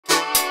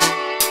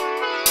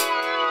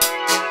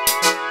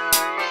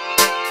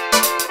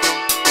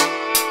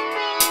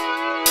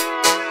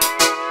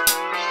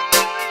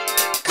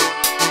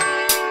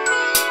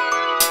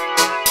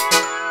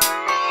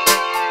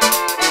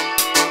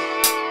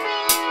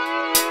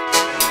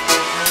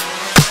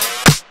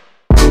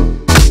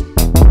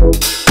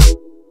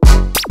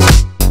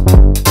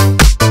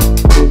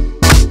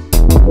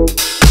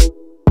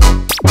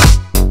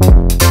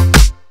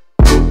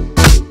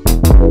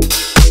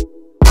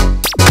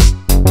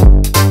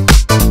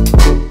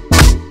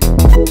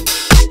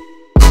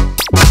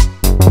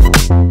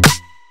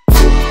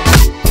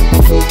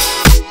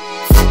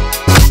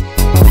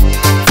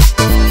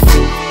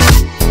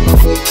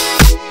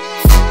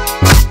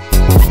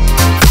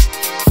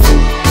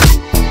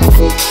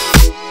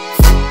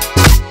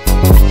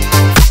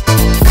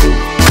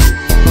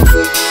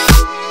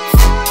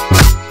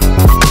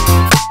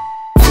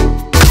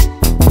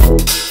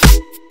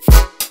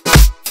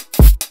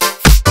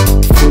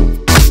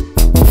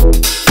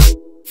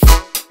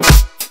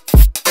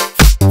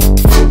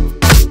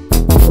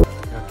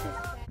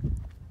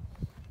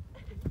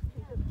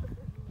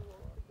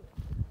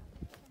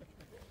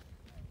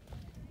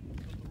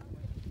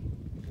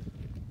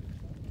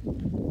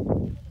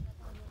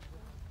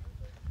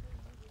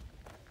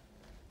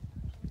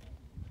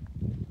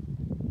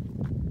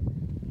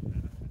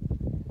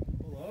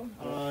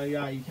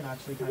yeah, you can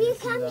actually kind of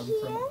see them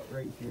from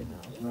right here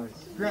now. Nice.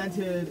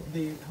 Granted,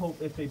 they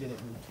hope if they didn't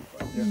move too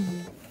far. Yeah.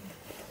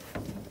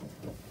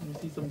 You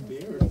see some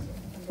bears.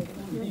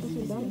 You have to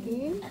sit down,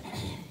 Kim.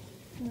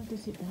 You have to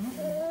sit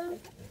down.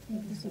 You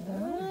have to sit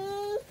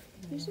down.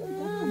 You sit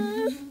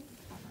down.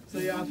 So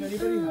yeah, if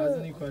anybody has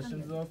any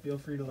questions though, feel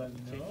free to let me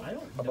know.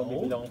 I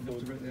don't know.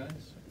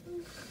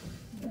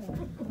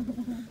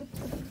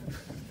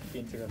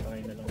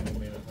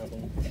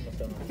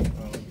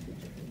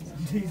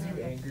 Some days you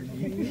anger me.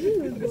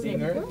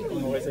 Singer? You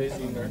always say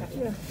singer.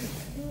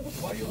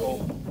 Why you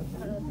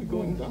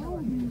going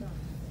down?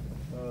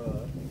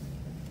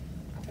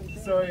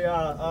 So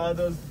yeah,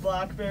 those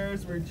black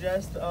bears were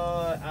just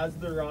as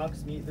the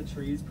rocks meet the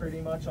trees pretty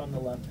much on the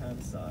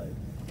left-hand side.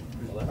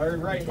 Or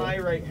right, my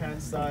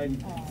right-hand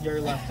side, your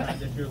left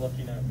hand if you're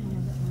looking at me.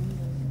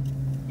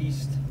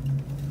 East.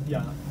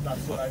 Yeah,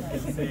 that's what I can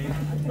say.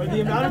 But the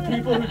amount of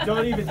people who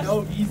don't even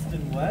know east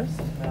and west.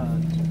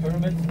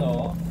 Pyramids,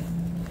 no.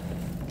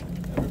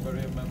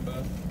 Everybody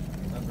remember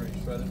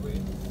each shredded way?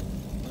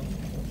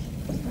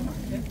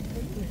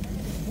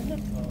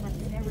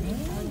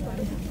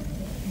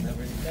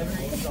 Never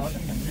eat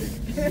sausage.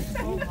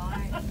 Oh my.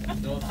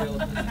 No tail.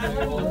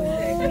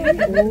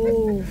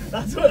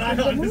 That's what I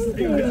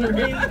honestly was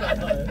raised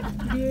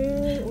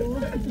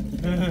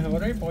on.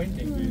 What are you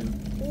pointing to?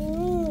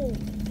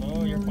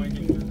 Oh, you're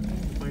pointing to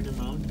find a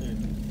mountain.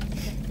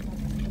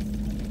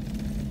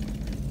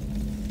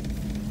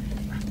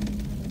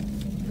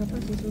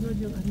 Dapat susunod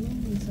yung ano,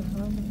 yung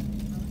saham.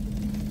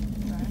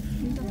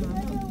 Yung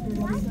saham.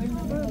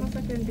 Para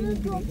masakyan din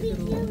yung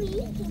pinitiro.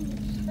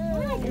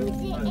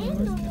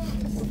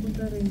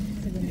 Pupunta rin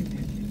sa ganito.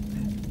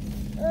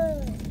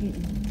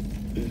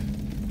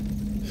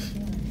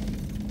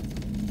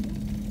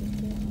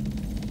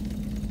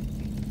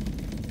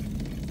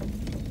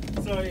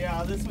 So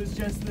yeah, this was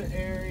just the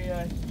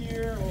area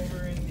here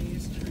over in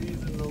these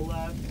trees in the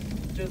left.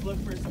 Just look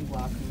for some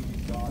black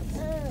movie dots.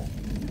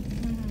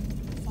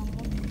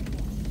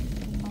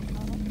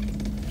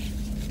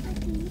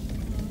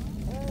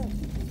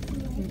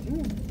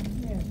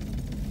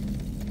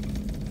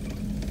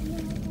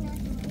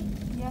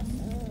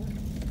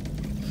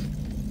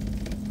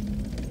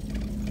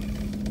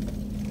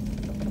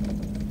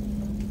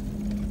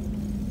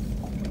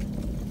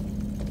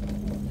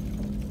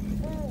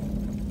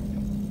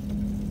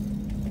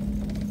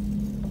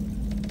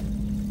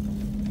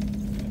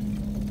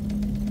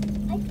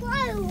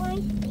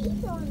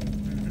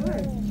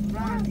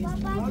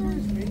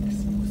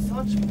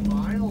 Such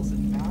miles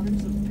in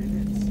matters of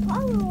minutes.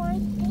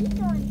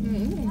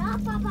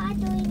 Papa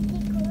doing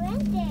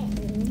diferente.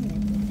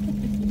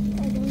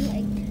 I don't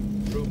like.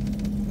 Bro,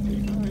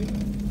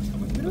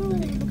 Bro,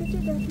 look at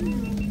your daddy.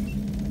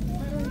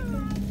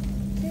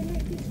 Say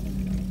like this.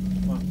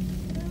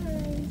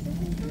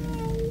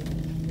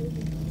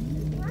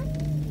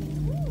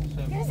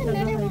 There's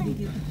another one.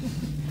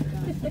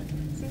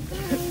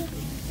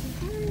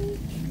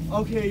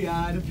 Okay,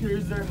 yeah, it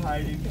appears they're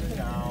hiding for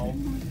now.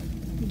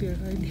 They're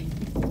hiding.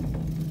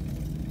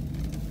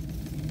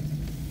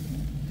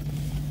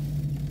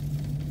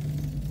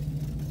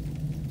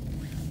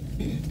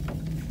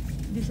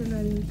 This is not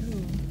in too.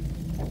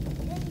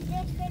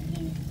 That's what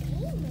we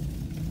same.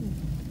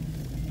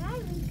 Now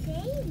we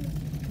same.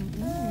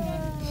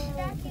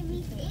 That's the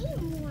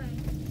same one.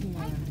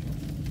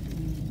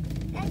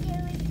 That's the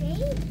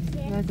same.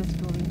 Yeah, that's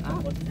going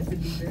up. This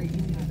would be very easy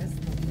to miss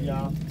them.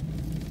 Yeah.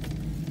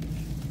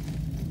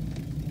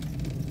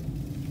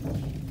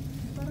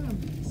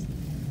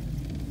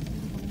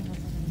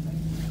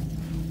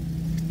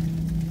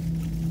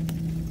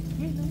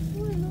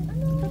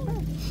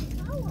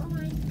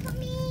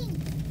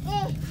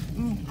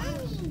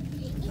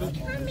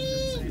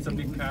 it's a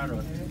big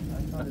carrot.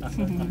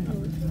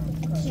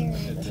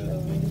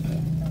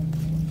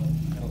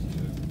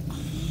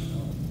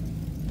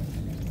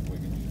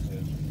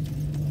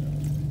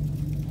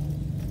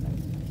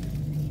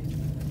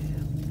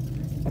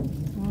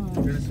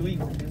 You're sweet.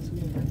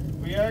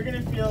 We are going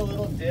to feel a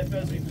little dip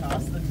as we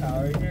pass the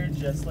tower here,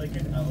 just like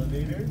an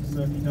elevator.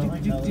 So if you don't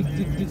like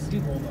elevators,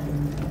 hold on.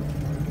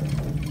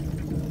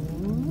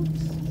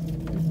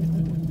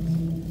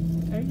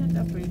 Are you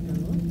not afraid though?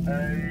 I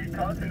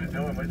can't see the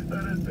door, my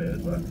son is there,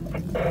 but...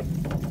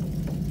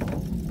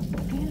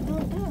 Kaya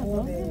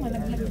don't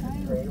malaglag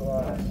tayo.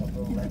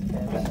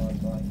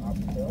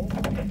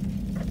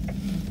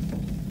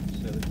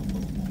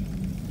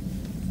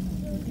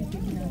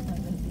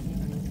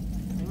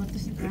 You want to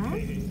sit down?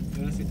 You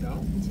wanna sit down?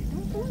 Sit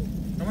down, come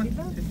on.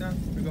 Come on, sit down.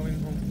 We're going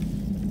home.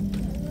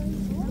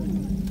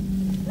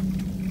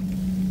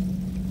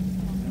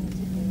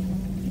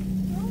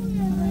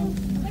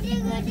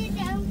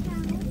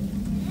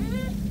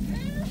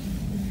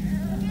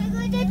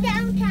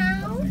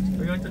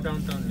 We're going to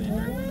downtown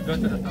later. Go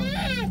to the town.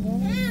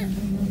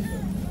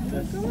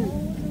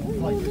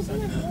 Like your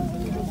second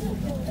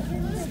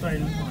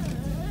style.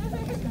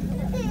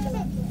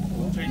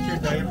 Change your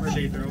diaper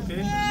later,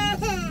 okay?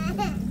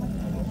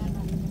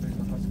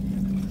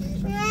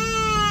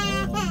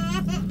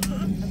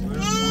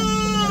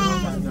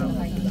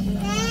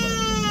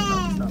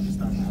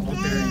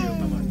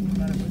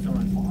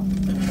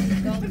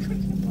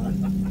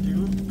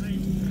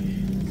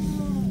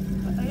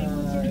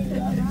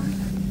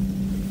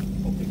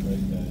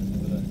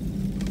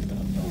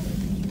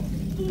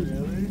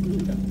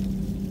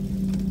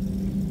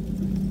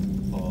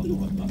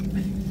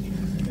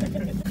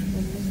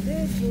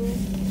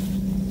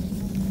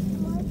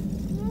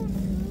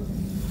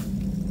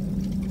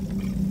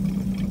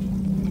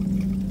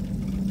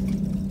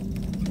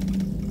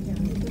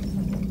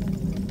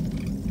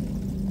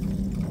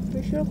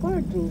 your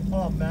car do?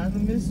 Oh man, the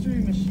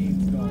mystery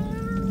machine's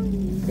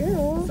gone.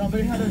 Yeah.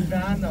 Somebody had a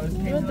van that was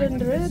painted like the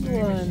the red mystery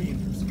one. machine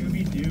from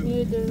Scooby-Doo.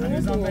 Yeah, the And it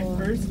was red on my one.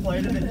 first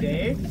flight of the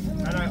day,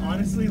 and I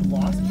honestly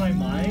lost my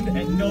mind,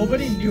 and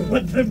nobody knew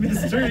what the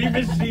mystery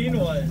machine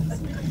was.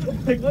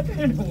 Like, what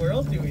kind of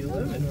world do we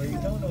live in where you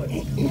don't know what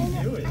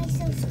Scooby-Doo I is?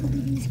 saw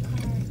Scooby-Doo's car.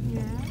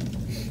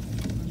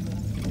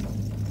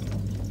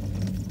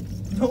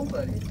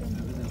 Nobody.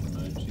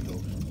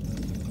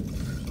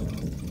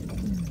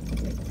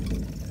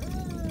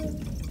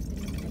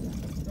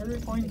 Where are we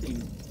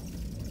pointing?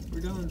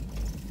 We're done.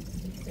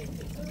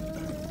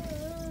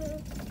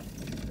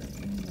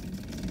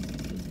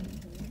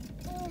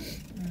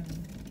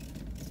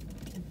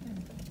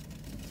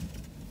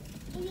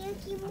 If you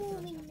keep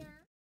moving,